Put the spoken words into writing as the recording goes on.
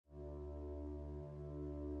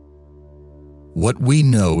What we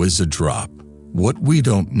know is a drop. What we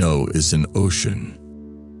don't know is an ocean.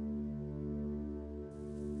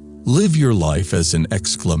 Live your life as an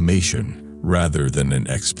exclamation rather than an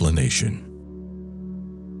explanation.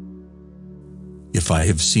 If I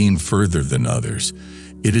have seen further than others,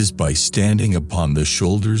 it is by standing upon the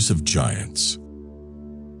shoulders of giants.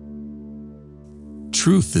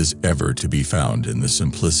 Truth is ever to be found in the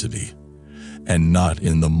simplicity, and not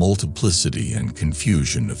in the multiplicity and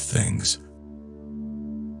confusion of things.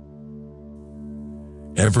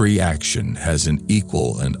 Every action has an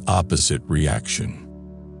equal and opposite reaction.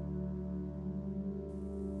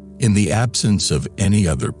 In the absence of any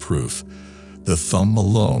other proof, the thumb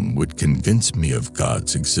alone would convince me of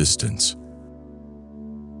God's existence.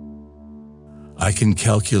 I can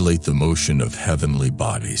calculate the motion of heavenly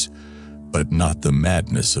bodies, but not the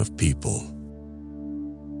madness of people.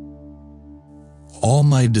 All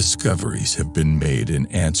my discoveries have been made in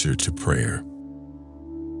answer to prayer.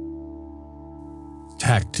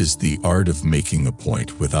 Tact is the art of making a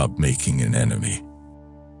point without making an enemy.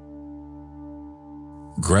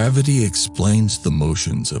 Gravity explains the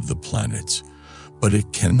motions of the planets, but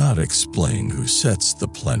it cannot explain who sets the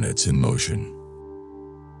planets in motion.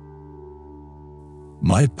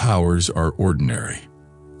 My powers are ordinary.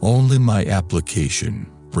 Only my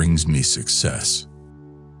application brings me success.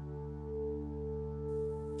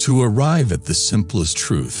 To arrive at the simplest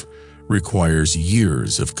truth requires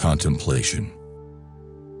years of contemplation.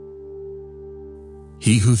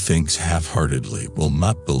 He who thinks half-heartedly will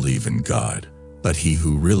not believe in God, but he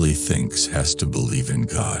who really thinks has to believe in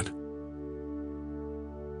God.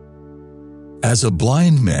 As a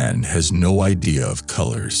blind man has no idea of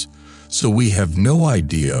colors, so we have no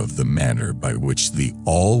idea of the manner by which the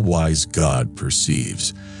all-wise God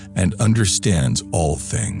perceives and understands all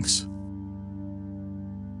things.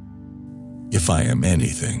 If I am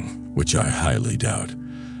anything, which I highly doubt,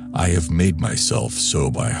 I have made myself so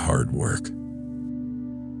by hard work.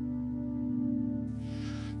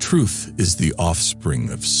 Truth is the offspring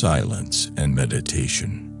of silence and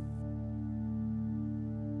meditation.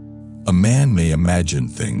 A man may imagine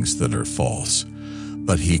things that are false,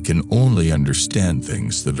 but he can only understand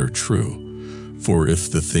things that are true, for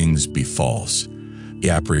if the things be false, the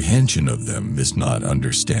apprehension of them is not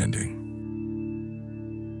understanding.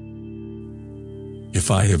 If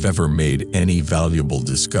I have ever made any valuable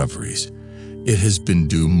discoveries, it has been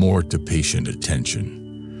due more to patient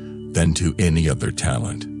attention than to any other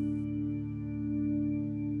talent.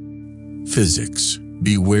 Physics,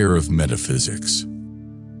 beware of metaphysics.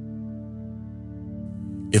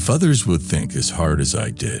 If others would think as hard as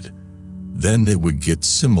I did, then they would get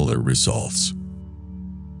similar results.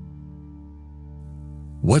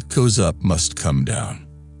 What goes up must come down.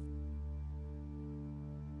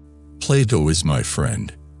 Plato is my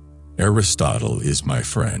friend, Aristotle is my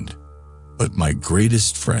friend, but my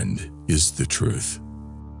greatest friend is the truth.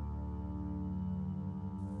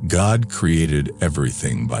 God created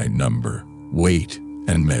everything by number, weight,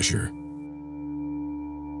 and measure.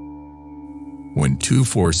 When two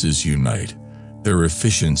forces unite, their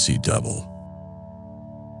efficiency double.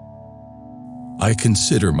 I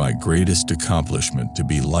consider my greatest accomplishment to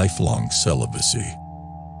be lifelong celibacy.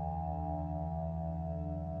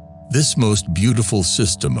 This most beautiful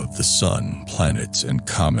system of the sun, planets, and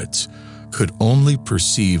comets could only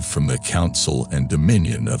perceive from the counsel and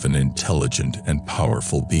dominion of an intelligent and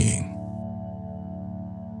powerful being.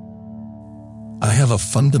 I have a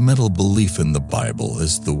fundamental belief in the Bible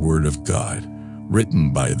as the Word of God,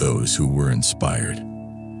 written by those who were inspired.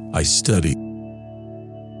 I study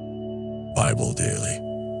the Bible daily.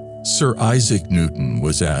 Sir Isaac Newton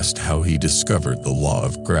was asked how he discovered the law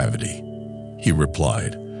of gravity. He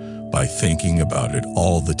replied, by thinking about it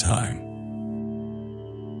all the time.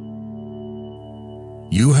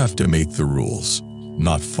 You have to make the rules,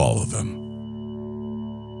 not follow them.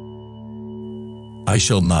 I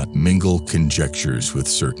shall not mingle conjectures with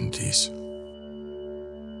certainties.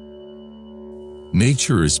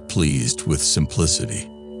 Nature is pleased with simplicity,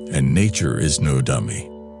 and nature is no dummy.